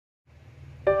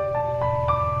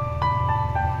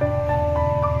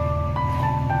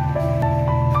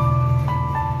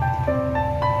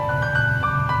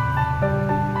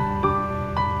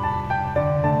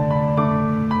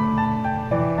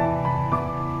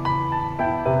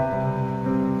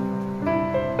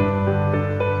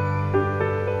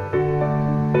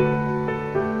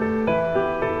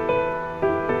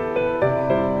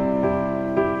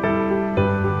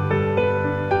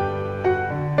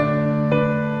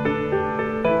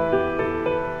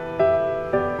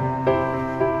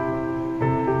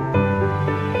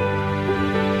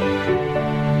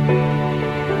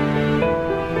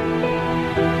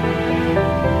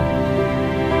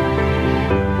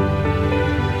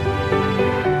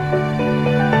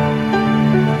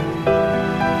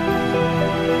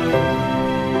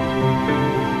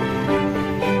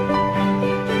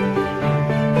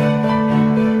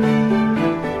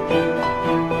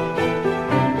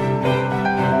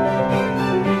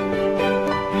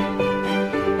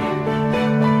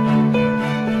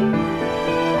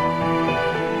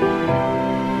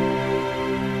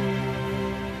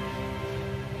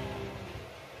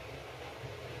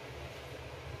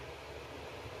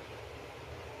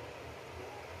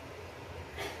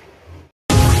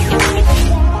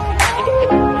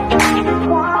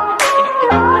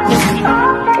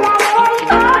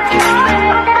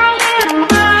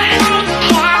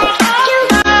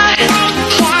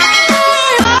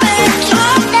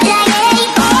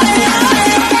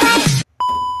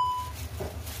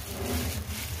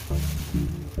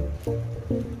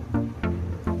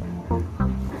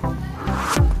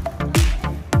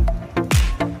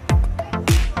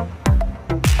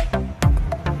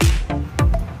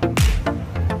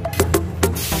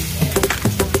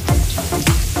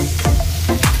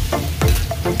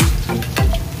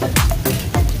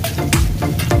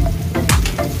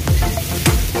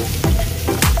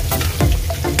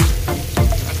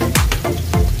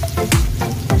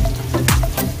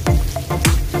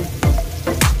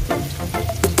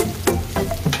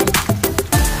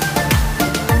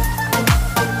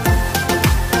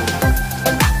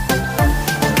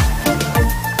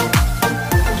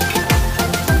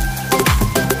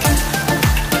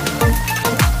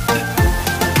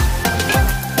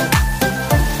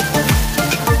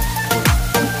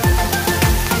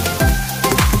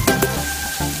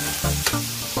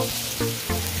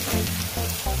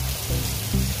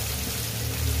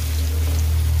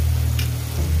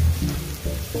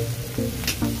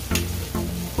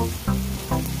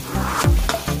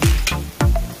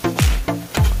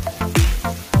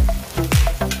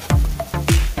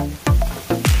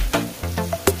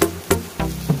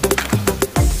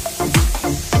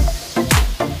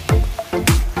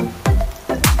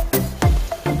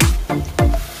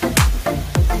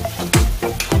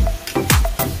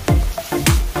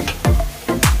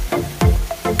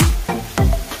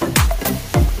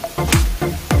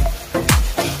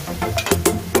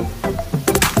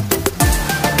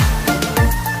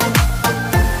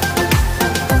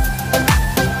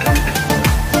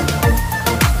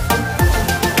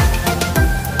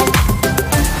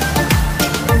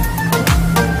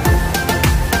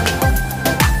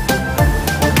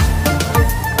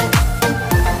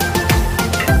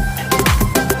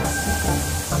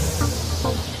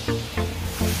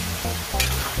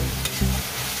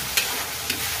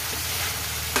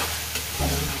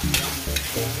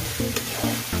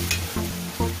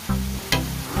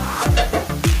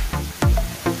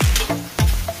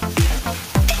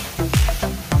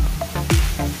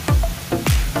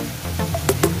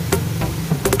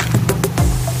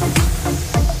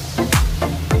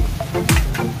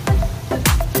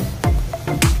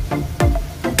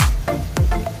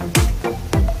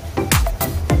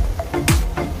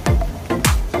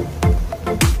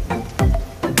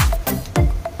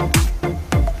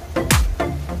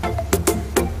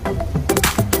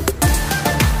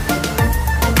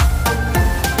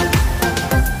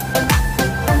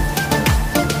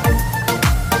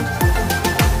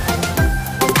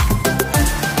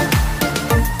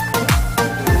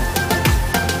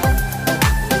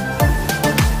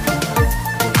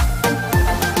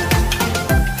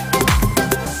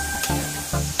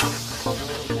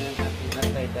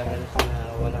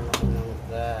nawalan ako ng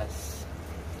gas.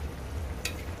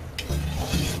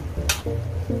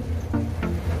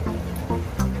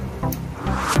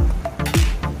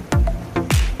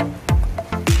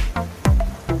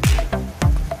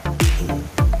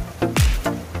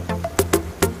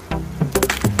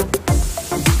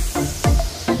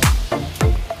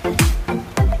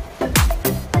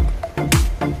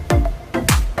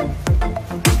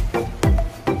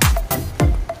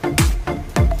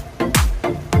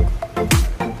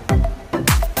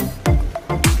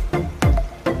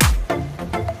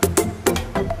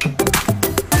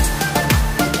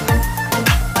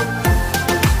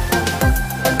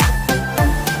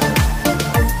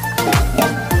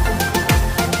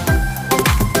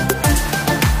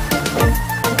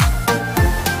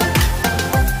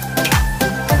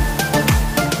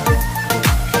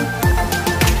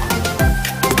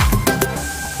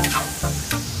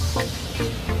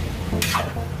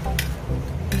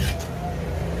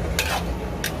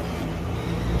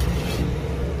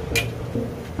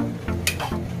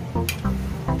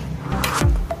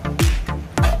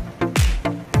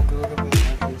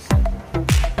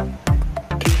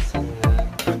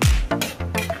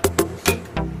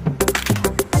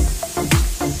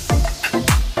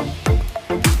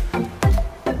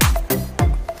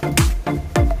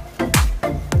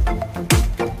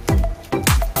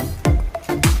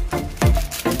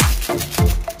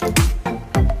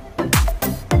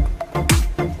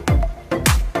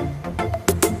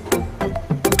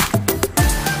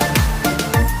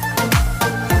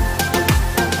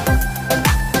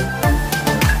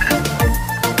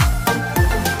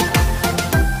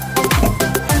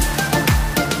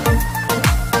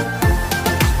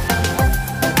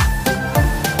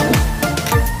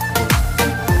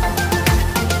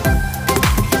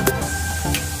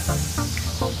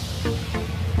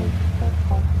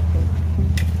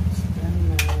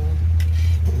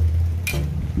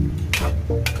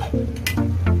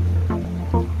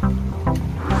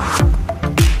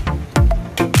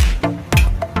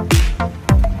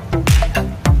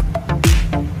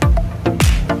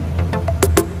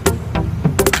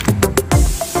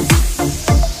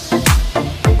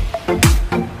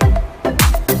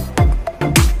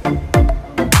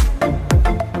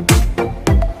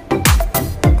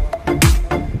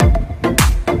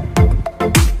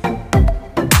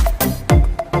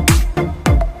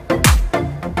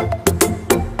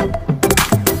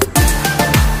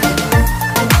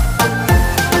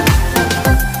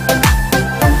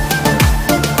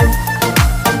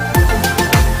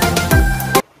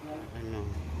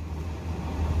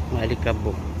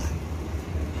 Alikabok.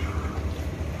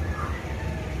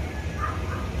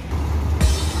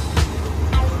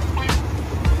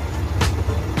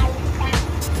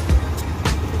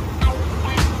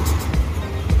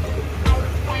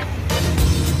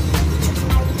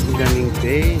 Daming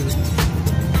pain.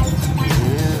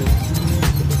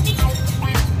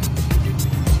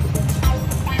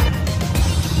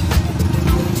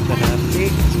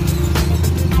 Traffic.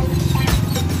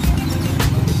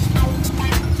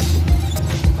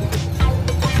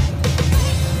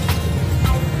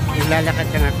 Lalakad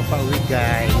lang ako pa uwi,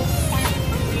 guys.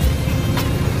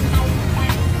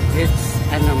 It's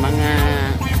mga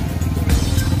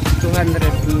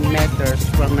 200 meters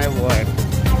from my work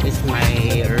is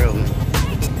my room.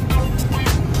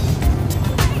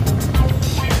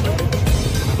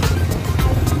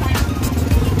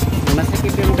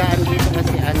 Masakit yung daan dito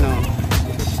kasi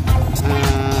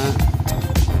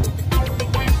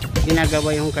ginagawa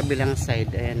yung kabilang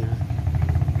side. Ayan,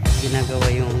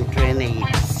 ginagawa yung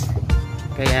drainage.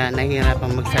 Kaya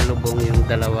nahihirapan magsalubong yung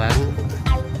dalawang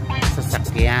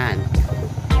sasakyan.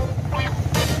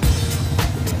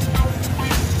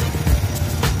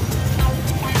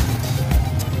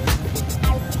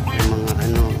 Yung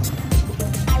mga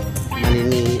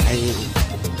manini ay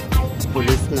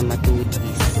pulis na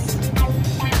matutis.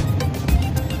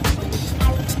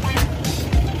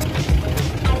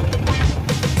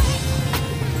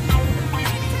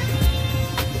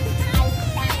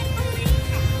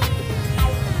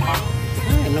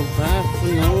 Ano ba?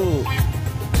 Puno.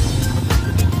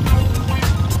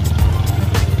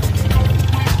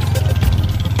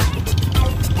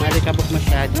 Malikabok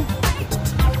masyado.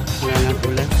 Wala nang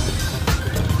ulan.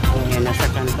 Ayan,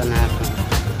 nasa kanta na ako.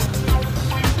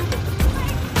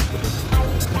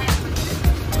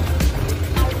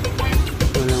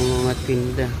 Walang mga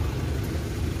tinda.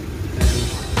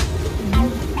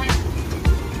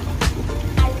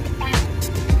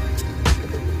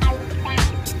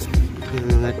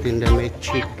 Mga tinda may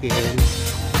chicken,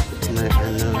 may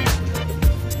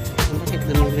bakit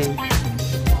dumiling?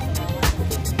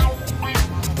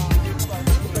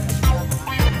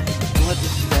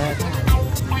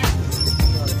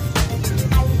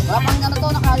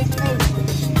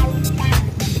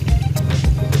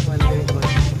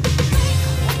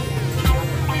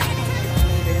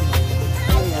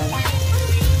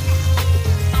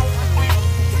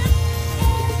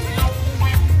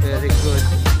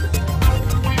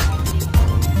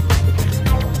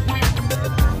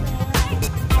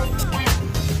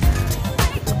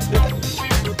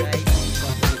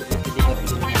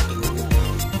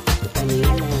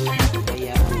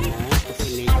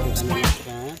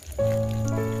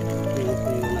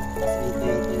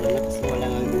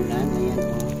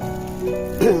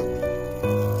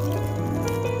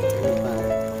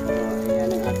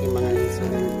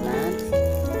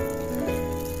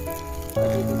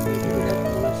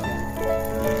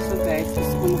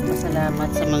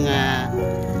 at sa mga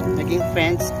naging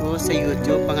friends ko sa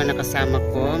YouTube, mga nakasama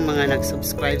ko, mga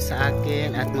nag-subscribe sa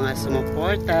akin at mga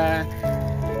sumuporta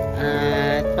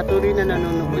at patuloy na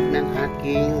nanonood ng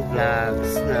aking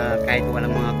vlogs na kahit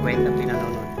walang mga kwenta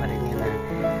pinanonood pa rin nila.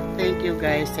 Thank you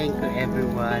guys, thank you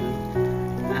everyone.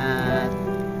 At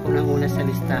unang-una sa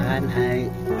listahan ay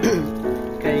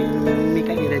kay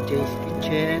Mikaela J's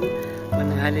Kitchen.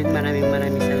 Manahalin,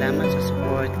 maraming salamat sa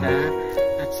suporta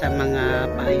at sa mga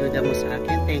paayuda mo sa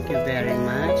akin. Thank you very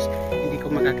much. Hindi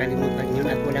ko makakalimutan yun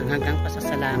at walang hanggang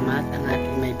pasasalamat. Ang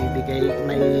aking may bibigay,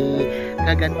 may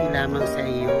gaganti lamang sa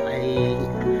iyo ay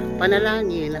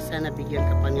panalangin na sana bigyan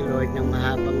ka pa ni Lord ng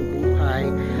mahabang buhay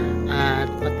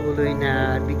at patuloy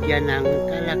na bigyan ng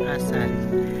kalakasan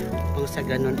kung sa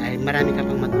ganun ay marami ka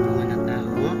pang matulungan ng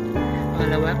tao.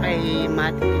 Pangalawa kay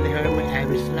Mati Kilher, my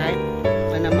Irish Life.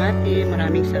 Mati,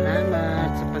 maraming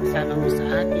salamat sa pagsama mo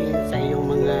sa akin sa iyong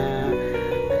mga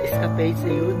escapades sa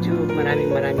YouTube. Maraming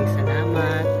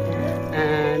salamat.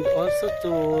 And also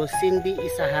to Cindy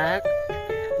Isahak.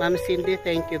 Ma'am Cindy,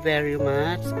 thank you very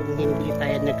much. Kung hindi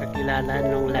tayo nagkakilala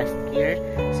nung last year,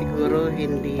 siguro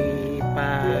hindi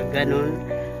pa ganun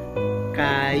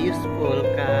ka-useful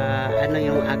ano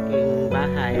yung aking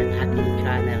bahay, ang aking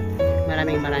channel.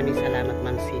 Maraming salamat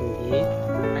Ma'am Cindy.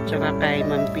 At saka kay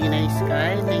Ma'am Pinay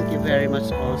Sky, thank you very much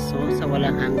also sa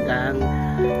walang hanggang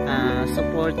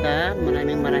suporta.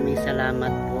 Maraming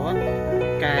salamat po.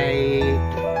 Kay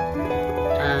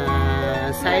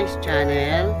Size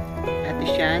Channel, Ate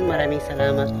Shan, maraming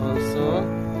salamat also.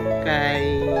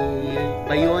 Kay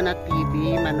Bayona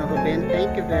TV, Mano Ruben,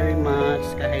 thank you very much.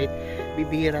 Kahit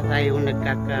bibihira tayong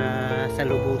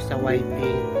nagkakasalubong sa YT,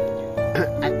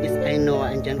 at least I know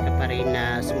andyan ka pa rin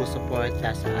na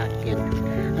sumusuporta sa akin.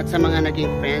 At sa mga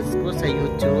naging friends ko sa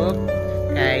YouTube,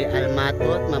 kay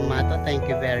Almato at Mamato, thank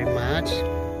you very much.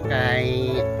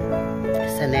 Kay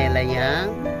Sanela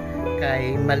Yang,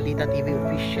 kay Maldita TV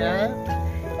Official,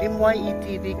 MYE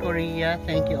TV Korea,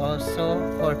 thank you also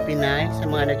for Pinay sa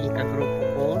mga naging kagrupo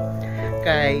ko.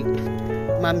 Kay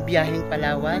Ma'am Biyahing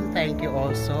Palawan, thank you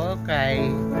also. Kay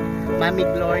Mami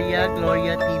Gloria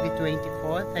TV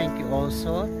 24, thank you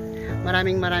also.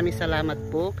 Maraming salamat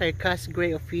po. Kay Cass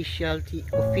Gray Official,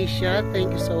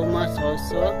 thank you so much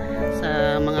also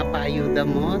sa mga paayuda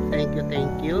mo. Thank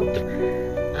you.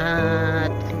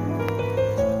 At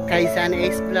kay Sana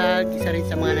Ace Vlog, isa rin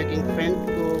sa mga naging friend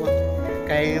ko.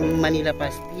 Kay Manila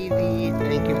Pass TV,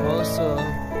 thank you also.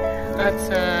 At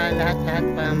sa lahat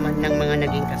pa ng mga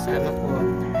naging kasama ko,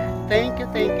 thank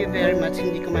you very much.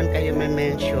 Hindi ko man kayo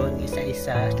ma-mention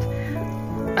isa-isa.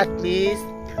 At least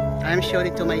I'm sure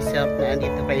to myself na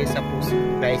andito kayo sa puso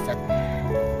guys, at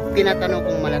tinatanong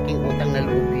kong malaking utang na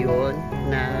loob yun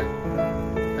na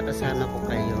nakasama ko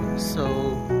kayo. So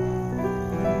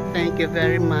thank you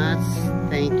very much.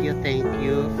 Thank you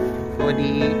for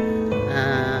the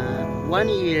 1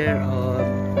 year of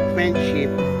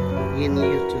friendship in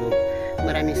YouTube.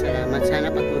 Maraming salamat.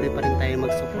 Sana patuloy pa rin tayo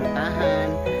magsuportahan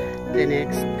the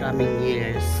next coming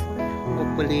years.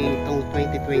 Hopefully itong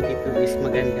 2022 is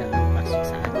maganda ang pasok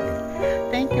sa atin.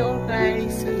 Thank you all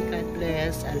guys, and God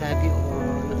bless. I love you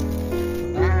all.